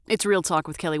It's Real Talk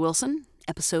with Kelly Wilson,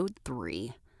 episode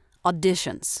 3.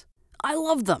 Auditions. I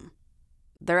love them.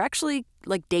 They're actually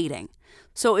like dating.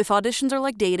 So if auditions are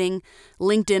like dating,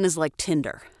 LinkedIn is like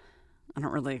Tinder.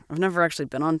 I've never actually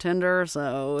been on Tinder,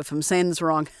 so if I'm saying this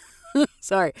wrong,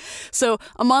 sorry. So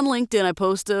I'm on LinkedIn. I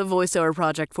post a voiceover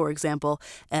project, for example,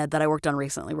 that I worked on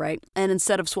recently, right? And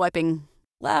instead of swiping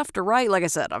left or right, like I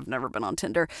said, I've never been on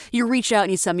Tinder, you reach out and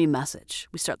you send me a message.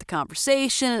 We start the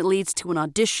conversation. It leads to an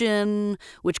audition,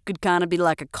 which could kind of be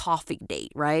like a coffee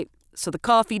date, right? So the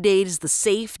coffee date is the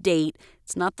safe date.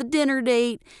 It's not the dinner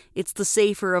date. It's the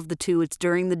safer of the two. It's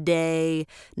during the day.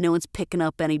 No one's picking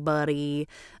up anybody.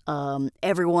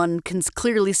 Everyone can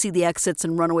clearly see the exits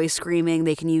and run away screaming.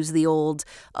 They can use the old,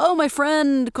 "Oh, my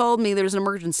friend called me. There's an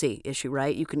emergency" issue,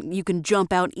 right? You can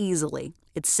jump out easily.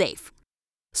 It's safe.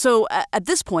 So at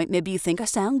this point, maybe you think I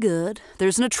sound good.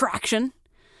 There's an attraction.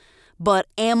 But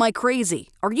am I crazy?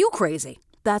 Are you crazy?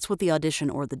 That's what the audition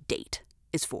or the date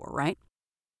is for, right?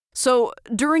 So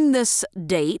during this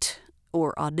date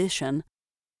or audition,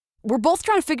 we're both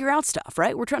trying to figure out stuff,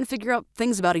 right? We're trying to figure out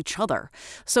things about each other.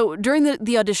 So during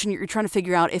the audition, you're trying to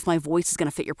figure out if my voice is going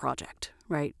to fit your project,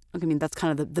 right? I mean, that's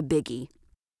kind of the biggie.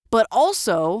 But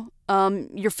also,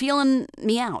 you're feeling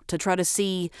me out to try to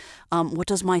see what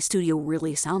does my studio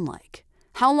really sound like?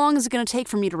 How long is it going to take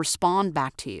for me to respond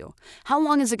back to you? How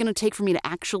long is it going to take for me to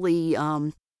actually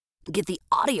get the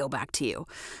audio back to you?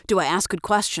 Do I ask good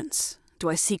questions? Do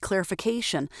I seek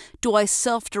clarification? Do I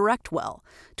self-direct well?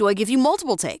 Do I give you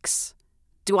multiple takes?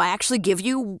 Do I actually give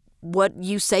you what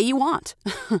you say you want?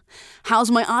 How's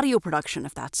my audio production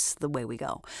if that's the way we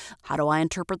go? How do I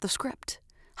interpret the script?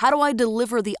 How do I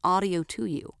deliver the audio to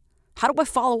you? How do I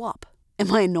follow up?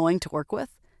 Am I annoying to work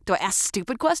with? Do I ask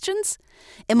stupid questions?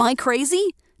 Am I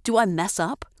crazy? Do I mess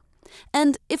up?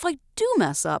 And if I do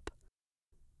mess up,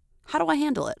 how do I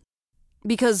handle it?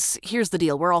 Because here's the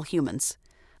deal, we're all humans.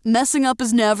 Messing up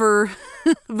is never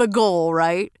the goal,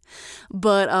 right?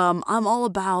 But I'm all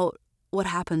about what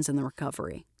happens in the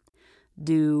recovery.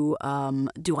 Do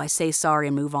I say sorry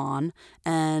and move on?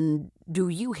 And do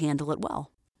you handle it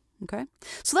well? Okay?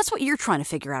 So that's what you're trying to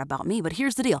figure out about me. But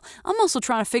here's the deal. I'm also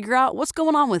trying to figure out what's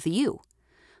going on with you.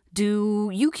 Do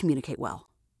you communicate well?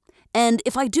 And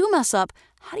if I do mess up,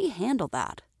 how do you handle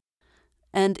that?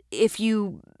 And if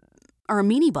you are a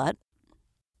meanie butt,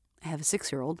 I have a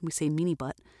 6-year-old, we say meanie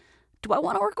butt. Do I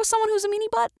want to work with someone who's a meanie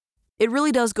butt? It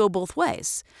really does go both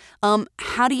ways.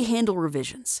 How do you handle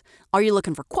revisions? Are you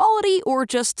looking for quality or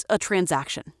just a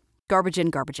transaction? Garbage in,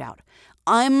 garbage out.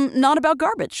 I'm not about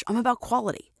garbage. I'm about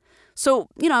quality. So,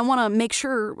 I want to make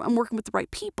sure I'm working with the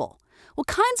right people. What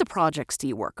kinds of projects do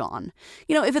you work on?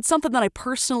 If it's something that I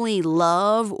personally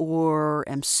love or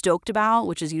am stoked about,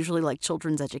 which is usually like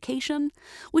children's education,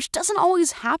 which doesn't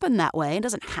always happen that way. It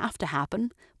doesn't have to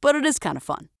happen, but it is kind of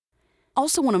fun.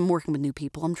 Also, when I'm working with new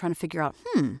people, I'm trying to figure out,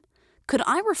 could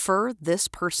I refer this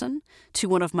person to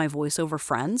one of my voiceover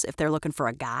friends if they're looking for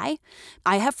a guy?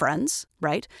 I have friends,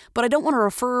 right? But I don't want to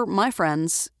refer my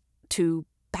friends to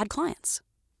bad clients.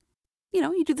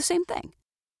 You do the same thing.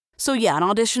 So yeah, an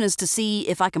audition is to see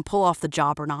if I can pull off the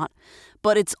job or not.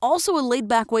 But it's also a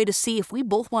laid-back way to see if we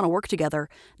both want to work together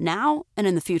now and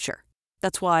in the future.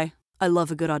 That's why I love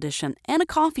a good audition and a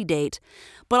coffee date.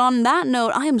 But on that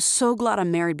note, I am so glad I'm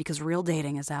married because real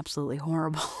dating is absolutely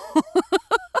horrible.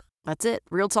 That's it.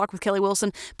 Real Talk with Kelly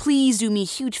Wilson. Please do me a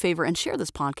huge favor and share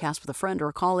this podcast with a friend or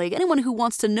a colleague. Anyone who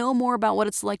wants to know more about what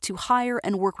it's like to hire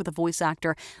and work with a voice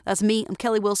actor. That's me. I'm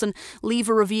Kelly Wilson. Leave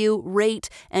a review, rate,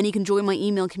 and you can join my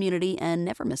email community and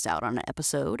never miss out on an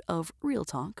episode of Real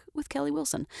Talk with Kelly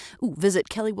Wilson. Visit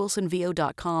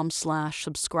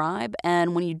kellywilsonvo.com/subscribe.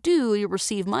 And when you do, you'll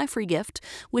receive my free gift,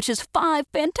 which is 5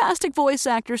 fantastic voice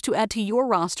actors to add to your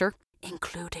roster,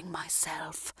 including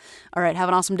myself. All right. Have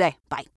an awesome day. Bye.